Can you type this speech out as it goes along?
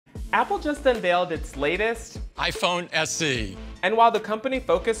Apple just unveiled its latest iPhone SE. And while the company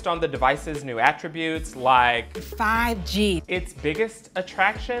focused on the device's new attributes like 5G, its biggest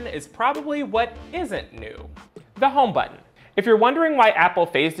attraction is probably what isn't new: the home button. If you're wondering why Apple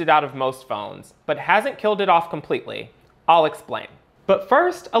phased it out of most phones, but hasn't killed it off completely, I'll explain. But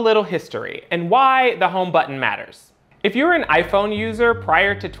first, a little history and why the home button matters. If you're an iPhone user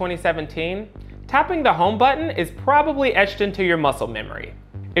prior to 2017, tapping the home button is probably etched into your muscle memory.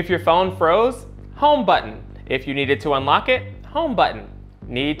 If your phone froze, home button. If you needed to unlock it, home button.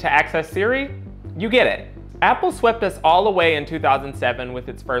 Need to access Siri? You get it. Apple swept us all away in 2007 with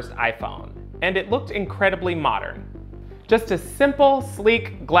its first iPhone, and it looked incredibly modern. Just a simple,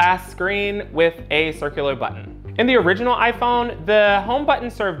 sleek glass screen with a circular button. In the original iPhone, the home button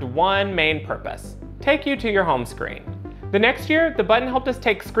served one main purpose: take you to your home screen. The next year, the button helped us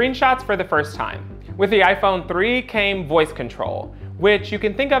take screenshots for the first time. With the iPhone 3 came voice control, which you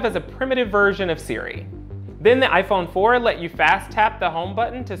can think of as a primitive version of Siri. Then the iPhone 4 let you fast tap the home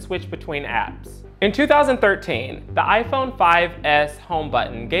button to switch between apps. In 2013, the iPhone 5S home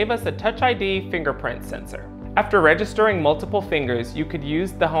button gave us a Touch ID fingerprint sensor. After registering multiple fingers, you could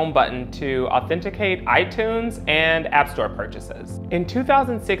use the home button to authenticate iTunes and App Store purchases. In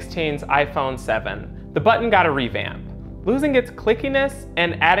 2016's iPhone 7, the button got a revamp, losing its clickiness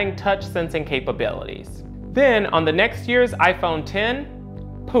and adding touch sensing capabilities. Then on the next year's iPhone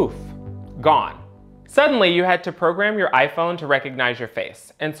 10, poof, gone. Suddenly you had to program your iPhone to recognize your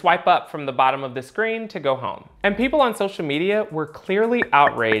face and swipe up from the bottom of the screen to go home. And people on social media were clearly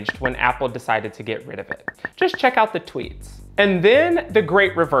outraged when Apple decided to get rid of it. Just check out the tweets. And then the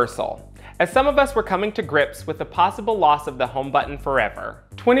great reversal, as some of us were coming to grips with the possible loss of the home button forever.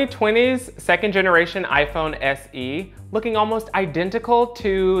 2020's second generation iPhone SE, looking almost identical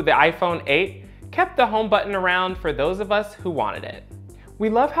to the iPhone 8, kept the home button around for those of us who wanted it. We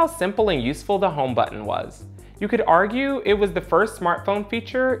love how simple and useful the home button was. You could argue it was the first smartphone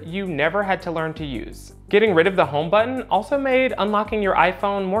feature you never had to learn to use. Getting rid of the home button also made unlocking your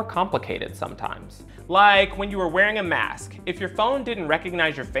iPhone more complicated sometimes. Like when you were wearing a mask, if your phone didn't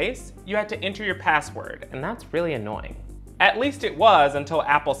recognize your face, you had to enter your password, and that's really annoying. At least it was until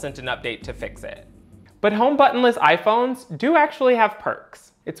Apple sent an update to fix it. But home buttonless iPhones do actually have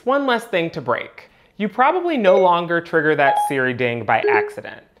perks. It's one less thing to break. You probably no longer trigger that Siri ding by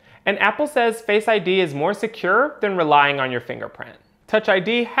accident. And Apple says Face ID is more secure than relying on your fingerprint. Touch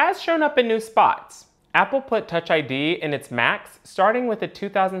ID has shown up in new spots. Apple put Touch ID in its Macs, starting with the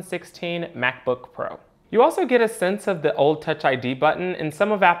 2016 MacBook Pro. You also get a sense of the old Touch ID button in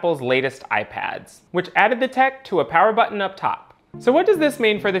some of Apple's latest iPads, which added the tech to a power button up top. So what does this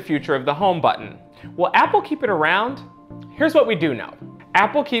mean for the future of the home button? Will Apple keep it around? Here's what we do know.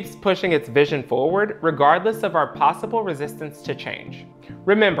 Apple keeps pushing its vision forward regardless of our possible resistance to change.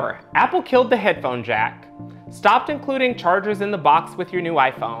 Remember, Apple killed the headphone jack, stopped including chargers in the box with your new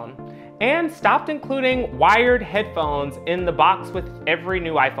iPhone, and stopped including wired headphones in the box with every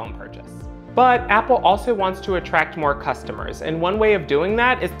new iPhone purchase. But Apple also wants to attract more customers, and one way of doing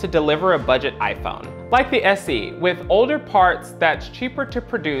that is to deliver a budget iPhone, like the SE, with older parts that's cheaper to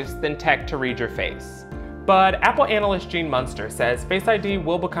produce than tech to read your face. But Apple analyst Gene Munster says Face ID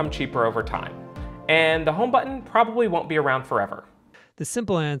will become cheaper over time, and the home button probably won't be around forever. The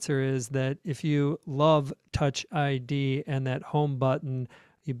simple answer is that if you love Touch ID and that home button,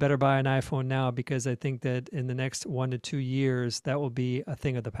 you better buy an iPhone now, because I think that in the next 1 to 2 years, that will be a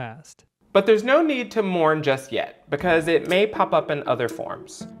thing of the past. But there's no need to mourn just yet, because it may pop up in other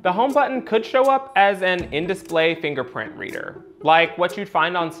forms. The home button could show up as an in-display fingerprint reader, like what you'd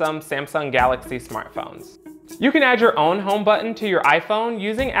find on some Samsung Galaxy smartphones. You can add your own home button to your iPhone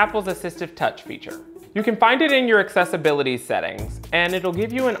using Apple's Assistive Touch feature. You can find it in your accessibility settings, and it'll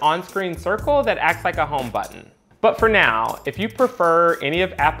give you an on-screen circle that acts like a home button. But for now, if you prefer any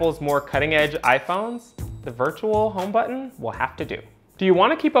of Apple's more cutting-edge iPhones, the virtual home button will have to do. Do you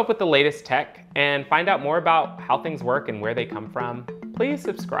want to keep up with the latest tech and find out more about how things work and where they come from? Please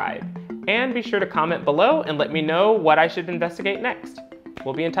subscribe, and be sure to comment below and let me know what I should investigate next.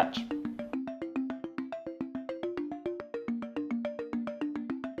 We'll be in touch.